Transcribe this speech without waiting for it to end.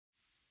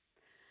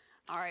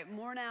All right,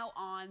 more now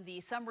on the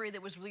summary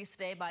that was released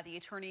today by the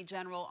Attorney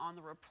General on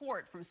the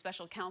report from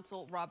Special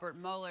Counsel Robert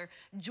Mueller.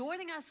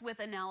 Joining us with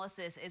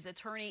analysis is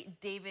Attorney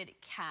David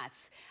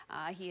Katz.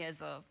 He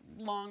has a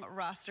long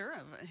roster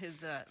of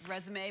his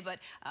resume, but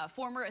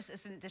former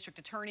Assistant District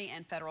Attorney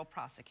and federal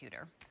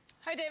prosecutor.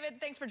 Hi,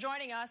 David. Thanks for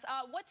joining us.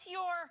 What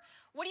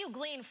do you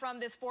glean from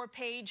this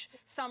 4-page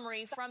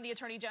summary from the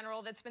Attorney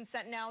General that's been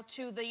sent now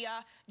to the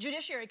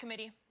Judiciary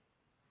Committee?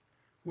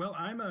 Well,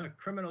 I'm a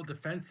criminal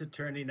defense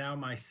attorney now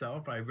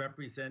myself. I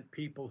represent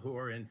people who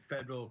are in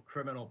federal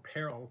criminal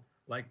peril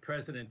like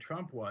President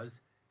Trump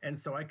was. And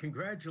so I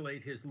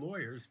congratulate his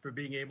lawyers for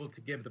being able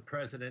to give the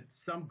president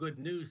some good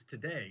news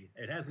today.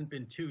 It hasn't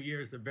been 2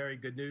 years of very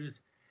good news.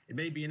 It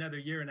may be another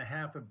year and a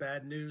half of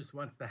bad news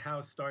once the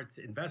House starts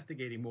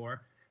investigating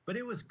more. But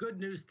it was good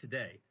news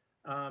today.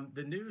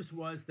 The news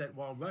was that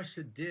while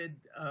Russia did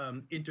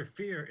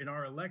interfere in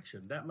our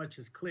election, that much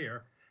is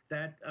clear,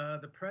 that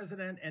the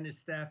president and his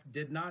staff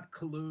did not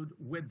collude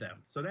with them.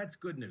 So that's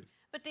good news.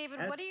 But,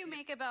 David, what do you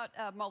make about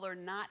Mueller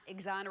not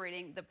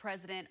exonerating the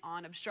president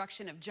on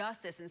obstruction of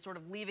justice and sort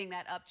of leaving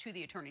that up to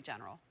the Attorney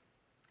General?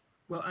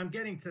 Well, I'm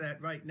getting to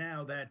that right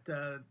now,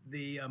 that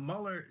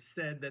Mueller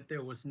said that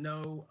there was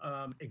no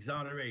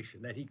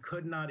exoneration, that he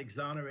could not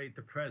exonerate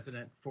the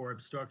president for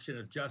obstruction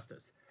of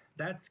justice.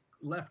 That's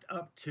left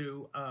up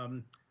to,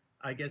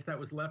 I guess that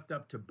was left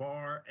up to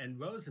Barr and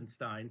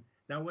Rosenstein.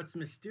 Now, what's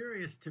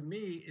mysterious to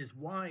me is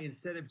why,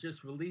 instead of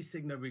just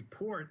releasing the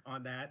report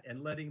on that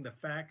and letting the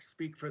facts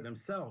speak for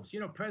themselves,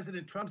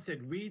 President Trump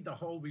said, read the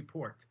whole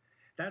report.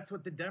 That's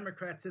what the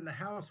Democrats in the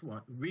House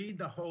want. Read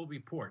the whole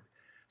report.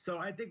 So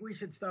I think we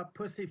should stop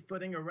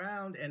pussyfooting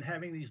around and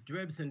having these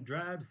dribs and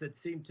drabs that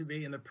seem to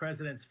be in the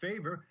president's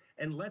favor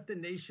and let the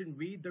nation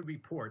read the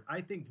report.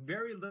 I think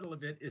very little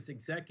of it is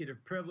executive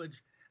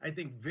privilege. I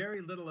think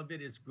very little of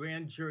it is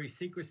grand jury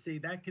secrecy.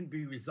 That can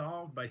be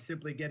resolved by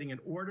simply getting an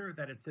order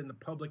that it's in the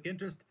public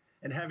interest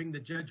and having the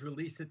judge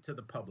release it to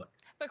the public.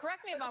 But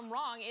correct me if I'm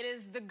wrong, it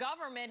is the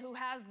government who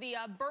has the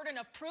burden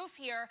of proof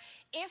here.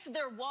 If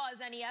there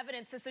was any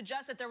evidence to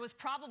suggest that there was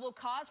probable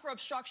cause for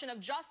obstruction of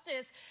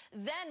justice,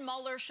 then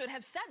Mueller should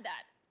have said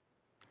that.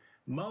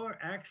 Mueller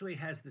actually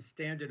has the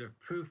standard of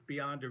proof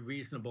beyond a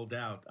reasonable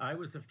doubt. I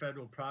was a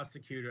federal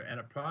prosecutor, and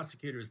a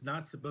prosecutor is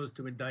not supposed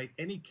to indict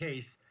any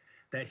case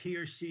that he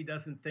or she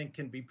doesn't think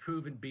can be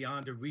proven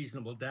beyond a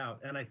reasonable doubt.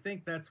 And I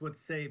think that's what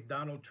saved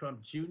Donald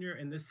Trump Jr.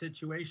 in this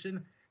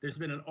situation. There's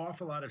been an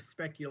awful lot of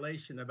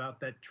speculation about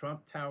that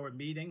Trump Tower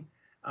meeting,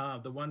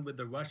 the one with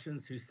the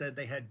Russians who said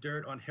they had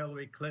dirt on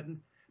Hillary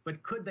Clinton.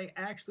 But could they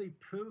actually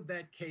prove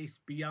that case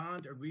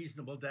beyond a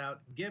reasonable doubt,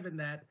 given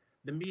that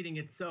the meeting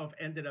itself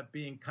ended up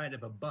being kind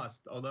of a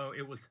bust, although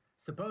it was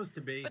supposed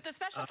to be? But the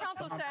special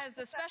counsel says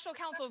the special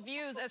counsel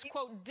views as,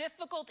 quote,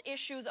 difficult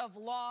issues of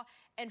law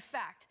and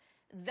fact.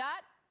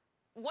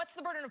 What's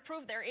the burden of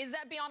proof there? Is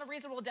that beyond a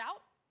reasonable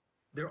doubt?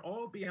 They're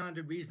all beyond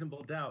a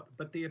reasonable doubt,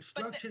 but the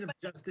obstruction of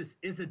justice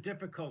is a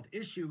difficult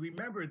issue.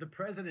 Remember, the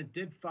president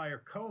did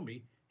fire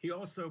Comey. He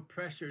also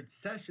pressured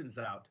Sessions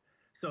out.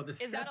 So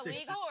is that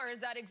illegal, or is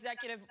that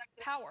executive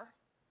power?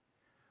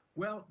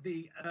 Well,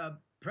 the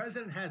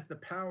president has the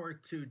power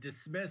to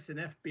dismiss an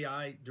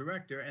FBI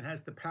director and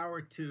has the power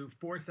to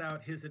force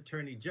out his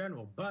attorney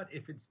general. But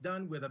if it's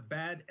done with a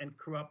bad and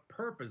corrupt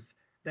purpose,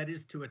 that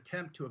is to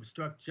attempt to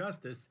obstruct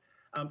justice,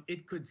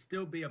 it could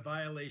still be a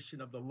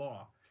violation of the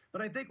law.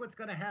 But I think what's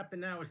going to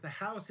happen now is the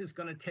House is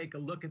going to take a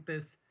look at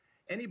this.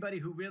 Anybody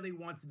who really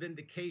wants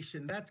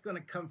vindication, that's going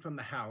to come from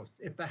the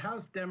House. If the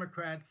House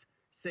Democrats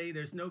say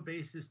there's no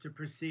basis to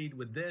proceed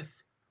with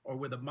this, or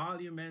with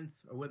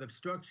emoluments, or with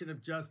obstruction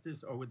of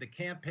justice, or with the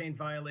campaign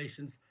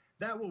violations,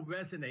 that will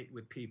resonate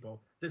with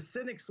people. The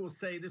cynics will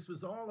say this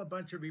was all a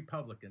bunch of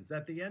Republicans.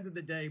 At the end of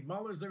the day,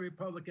 Mueller's a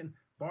Republican,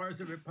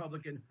 Barr's a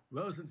Republican,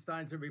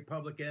 Rosenstein's a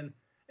Republican,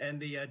 and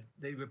the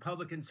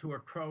Republicans who are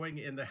crowing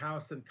in the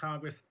House and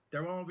Congress,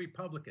 they're all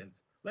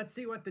Republicans. Let's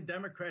see what the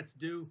Democrats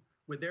do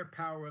with their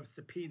power of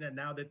subpoena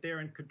now that they're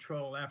in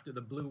control after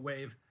the blue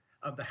wave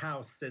of the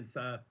House since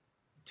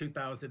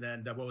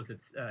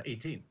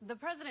 2018. The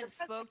president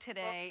spoke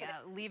today,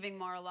 leaving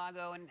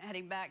Mar-a-Lago and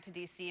heading back to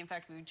D.C. In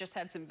fact, we just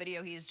had some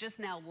video. He is just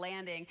now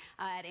landing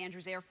at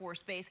Andrews Air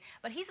Force Base.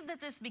 But he said that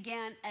this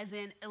began as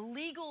an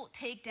illegal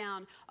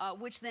takedown,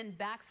 which then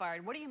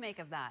backfired. What do you make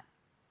of that?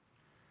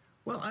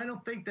 Well, I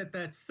don't think that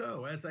that's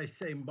so. As I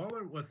say,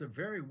 Mueller was a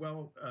very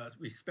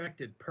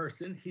well-respected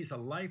person. He's a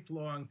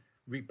lifelong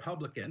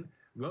Republican.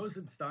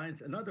 Rosenstein's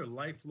another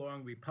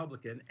lifelong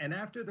Republican. And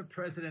after the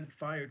president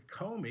fired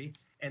Comey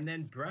and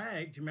then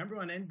bragged, remember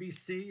on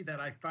NBC that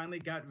I finally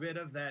got rid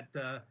of that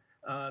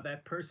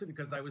person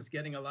because I was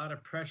getting a lot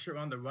of pressure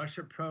on the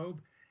Russia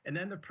probe. And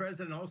then the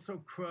president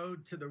also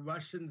crowed to the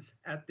Russians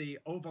at the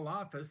Oval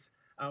Office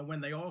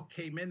when they all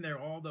came in there,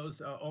 all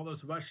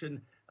those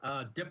Russian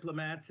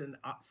diplomats and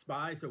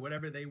spies or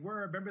whatever they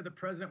were. Remember, the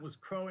president was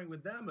crowing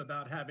with them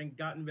about having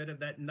gotten rid of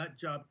that nut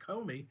job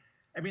Comey.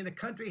 I mean, the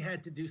country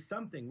had to do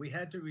something. We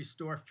had to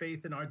restore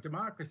faith in our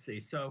democracy.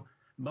 So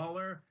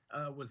Mueller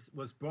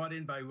was brought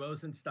in by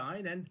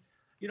Rosenstein. And,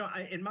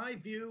 In my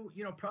view,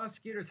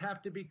 prosecutors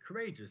have to be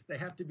courageous. They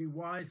have to be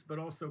wise, but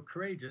also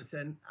courageous.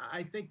 And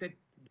I think that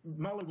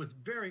Mueller was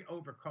very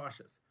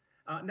overcautious.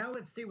 Now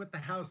let's see what the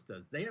House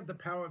does. They have the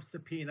power of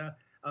subpoena.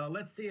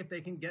 Let's see if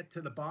they can get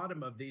to the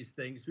bottom of these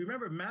things.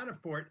 Remember,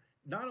 Manafort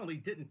not only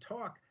didn't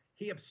talk,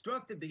 he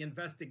obstructed the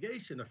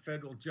investigation a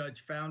federal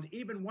judge found,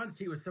 even once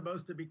he was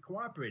supposed to be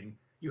cooperating.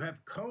 You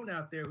have Cohn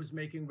out there who's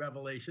making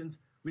revelations.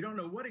 We don't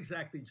know what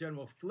exactly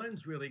General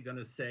Flynn's really going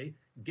to say.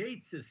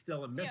 Gates is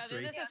still a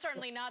mystery. Yeah, this is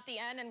certainly not the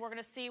end, and we're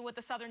going to see what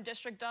the Southern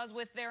District does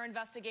with their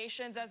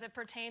investigations as it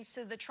pertains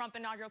to the Trump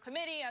Inaugural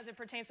Committee, as it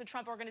pertains to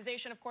Trump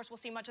Organization. Of course, we'll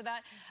see much of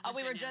that.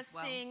 We were just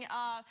seeing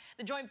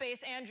the Joint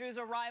Base Andrews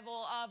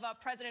arrival of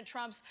President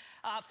Trump's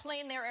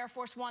plane there, Air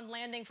Force One,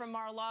 landing from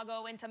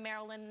Mar-a-Lago into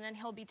Maryland, and then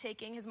he'll be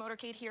taking his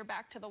motorcade here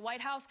back to the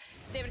White House.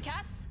 David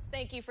Katz,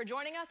 thank you for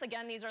joining us.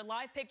 Again, these are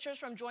live pictures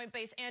from Joint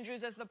Base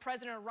Andrews as the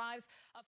president arrives.